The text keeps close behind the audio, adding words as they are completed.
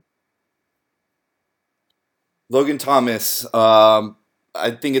Logan Thomas, I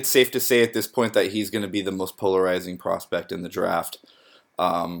think it's safe to say at this point that he's going to be the most polarizing prospect in the draft.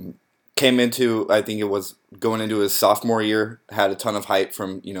 Um, Came into, I think it was going into his sophomore year, had a ton of hype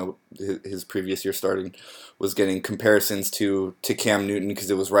from his previous year starting, was getting comparisons to Cam Newton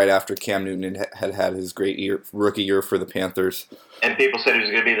because it was right after Cam Newton had his great year rookie year for the Panthers. And people said he was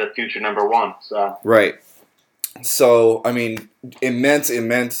going to be the future number one. So Right. So I mean,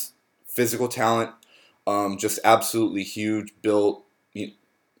 immense physical talent, just absolutely huge, built,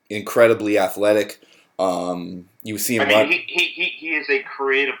 incredibly athletic. You see him I mean, run. he is a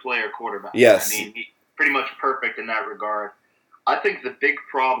creative player quarterback. I Yes. mean, he's pretty much perfect in that regard. I think the big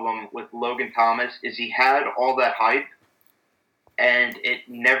problem with Logan Thomas is he had all that hype, and it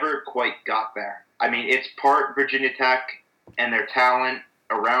never quite got there. I mean, it's part Virginia Tech and their talent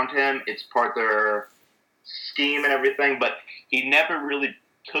around him. It's part their scheme and everything, but he never really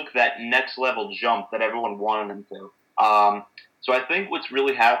took that next level jump that everyone wanted him to. So I think what's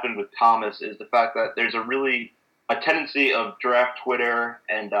really happened with Thomas is the fact that there's a tendency of draft Twitter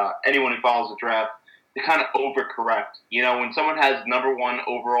and anyone who follows the draft to kind of overcorrect. You know, when someone has number one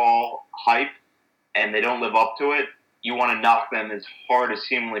overall hype and they don't live up to it, you want to knock them as hard as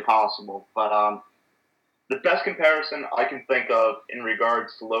humanly possible. But the best comparison I can think of in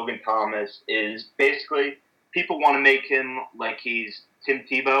regards to Logan Thomas is basically people want to make him like he's Tim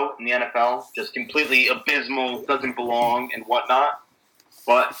Tebow in the NFL, just completely abysmal, doesn't belong, and whatnot.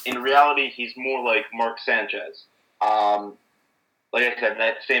 But in reality, he's more like Mark Sanchez. Um, like I said,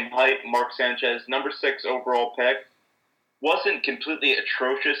 that same height, Mark Sanchez, number 6 overall pick, wasn't completely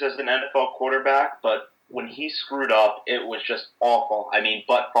atrocious as an NFL quarterback, but when he screwed up, it was just awful. I mean,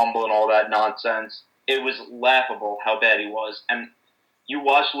 butt fumble and all that nonsense. It was laughable how bad he was. And you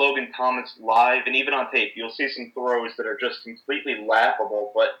watch Logan Thomas live, and even on tape, you'll see some throws that are just completely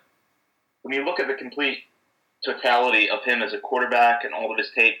laughable. But when you look at the complete totality of him as a quarterback and all of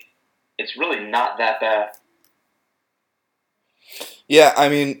his tape, it's really not that bad. Yeah, I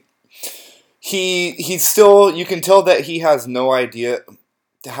mean, he's still. You can tell that he has no idea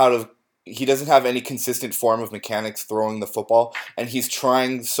how to. He doesn't have any consistent form of mechanics throwing the football, and he's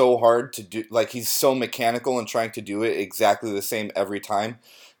trying so hard to do. Like he's so mechanical and trying to do it exactly the same every time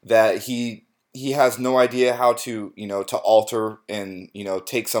that he has no idea how to to alter and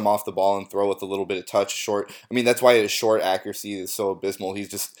take some off the ball and throw with a little bit of touch short. I mean that's why his short accuracy is so abysmal.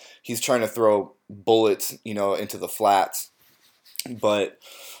 He's trying to throw bullets into the flats, but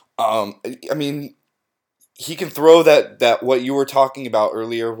I mean he can throw that what you were talking about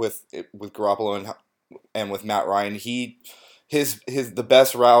earlier with Garoppolo and with Matt Ryan. His the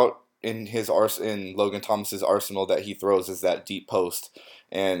best route in Logan Thomas's arsenal that he throws is that deep post,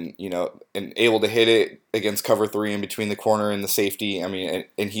 and and able to hit it against cover 3 in between the corner and the safety. I mean,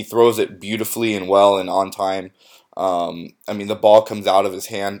 and he throws it beautifully and well and on time. I mean, the ball comes out of his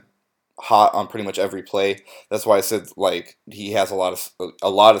hand hot on pretty much every play. That's why I said like he has a lot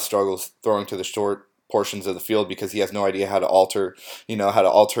of struggles throwing to the short portions of the field because he has no idea how to alter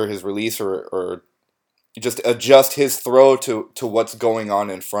his release or just adjust his throw to what's going on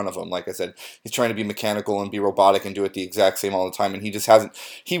in front of him. Like I said, he's trying to be mechanical and be robotic and do it the exact same all the time, and he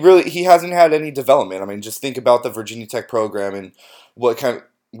hasn't had any development. I mean, just think about the Virginia Tech program and what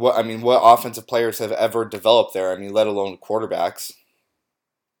offensive players have ever developed there. I mean, let alone quarterbacks.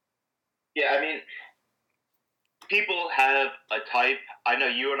 Yeah, I mean, people have a type. I know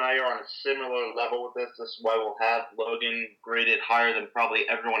you and I are on a similar level with this. This is why we'll have Logan graded higher than probably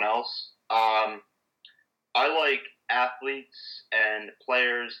everyone else. I like athletes and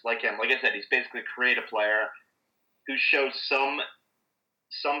players like him. Like I said, he's basically a creative player who shows some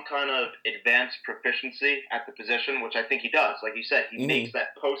kind of advanced proficiency at the position, which I think he does. Like you said, he makes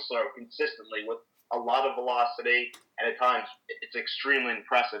that post throw consistently with a lot of velocity, and at times it's extremely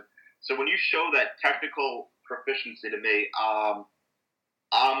impressive. So when you show that technical proficiency to me,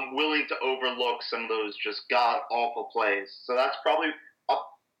 I'm willing to overlook some of those just god awful plays. So that's probably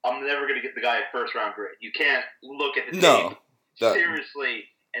I'm never going to give the guy a first round grade. You can't look at the tape seriously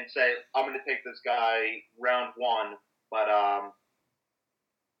and say I'm going to take this guy round 1. But I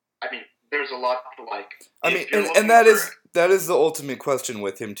mean, there's a lot to like. I mean, and that is the ultimate question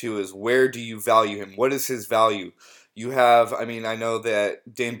with him too. Is where do you value him? What is his value? You have, I mean, I know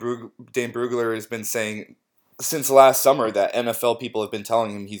that Dane Brugler has been saying since last summer that NFL people have been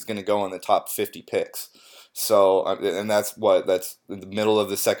telling him he's going to go in the top 50 picks. So, and that's in the middle of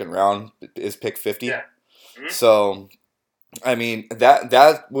the second round is pick 50. Yeah. Mm-hmm. So, I mean,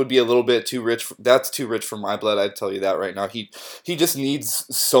 that would be a little bit too rich. That's too rich for my blood. I'd tell you that right now. He just needs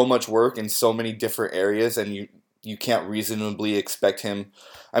so much work in so many different areas, and you can't reasonably expect him.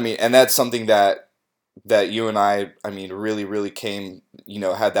 I mean, and that's something that that you and I mean, really, really came,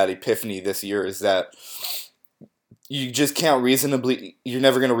 had that epiphany this year is that you're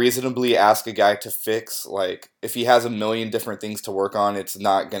never going to reasonably ask a guy to fix, like, if he has a million different things to work on, it's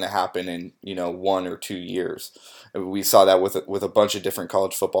not going to happen in, 1 or 2 years. We saw that with a bunch of different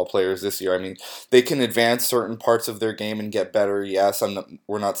college football players this year. I mean, they can advance certain parts of their game and get better. Yes, I'm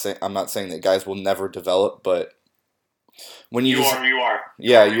not saying that guys will never develop, but when you are who you are.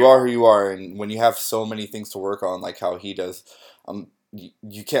 yeah, you are who you are, and when you have so many things to work on, like how he does,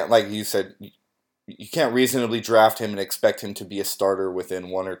 you can't, like you said, you can't reasonably draft him and expect him to be a starter within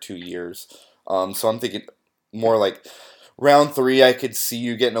 1 or 2 years. So I'm thinking more like round 3. I could see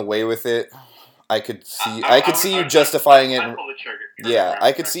you getting away with it. I could see you justifying it. Yeah,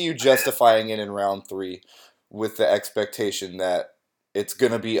 I could see you justifying it in round 3, with the expectation that it's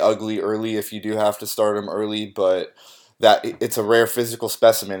gonna be ugly early if you do have to start him early, but that it's a rare physical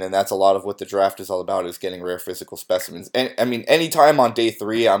specimen, and that's a lot of what the draft is all about, is getting rare physical specimens. And I mean, anytime on day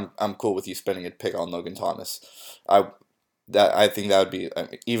 3, I'm cool with you spending a pick on Logan Thomas. I think that would be, I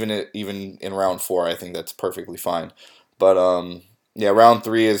mean, even in round 4, I think that's perfectly fine. But yeah, round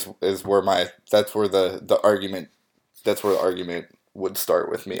 3 is where that's where the argument would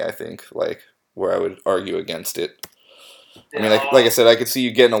start with me. I think, like, where I would argue against it. I mean, like I said, I could see you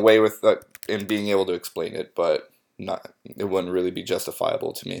getting away with that and being able to explain it, but it wouldn't really be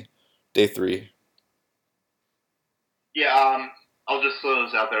justifiable to me. Day 3. Yeah, I'll just throw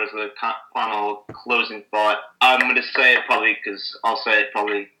this out there as a final closing thought. I'm going to say it probably because I'll say it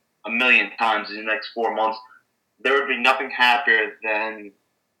probably a million times in the next 4 months. There would be nothing happier than,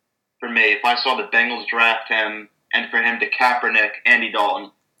 for me, if I saw the Bengals draft him and for him to Kaepernick Andy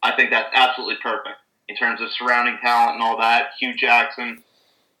Dalton. I think that's absolutely perfect in terms of surrounding talent and all that. Hugh Jackson.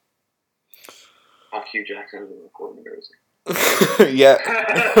 Fuck Hugh Jackson is in the coordinator. Yeah.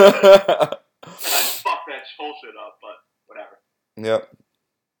 Fuck that bullshit up, but whatever. Yep.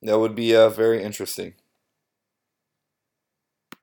 That would be very interesting.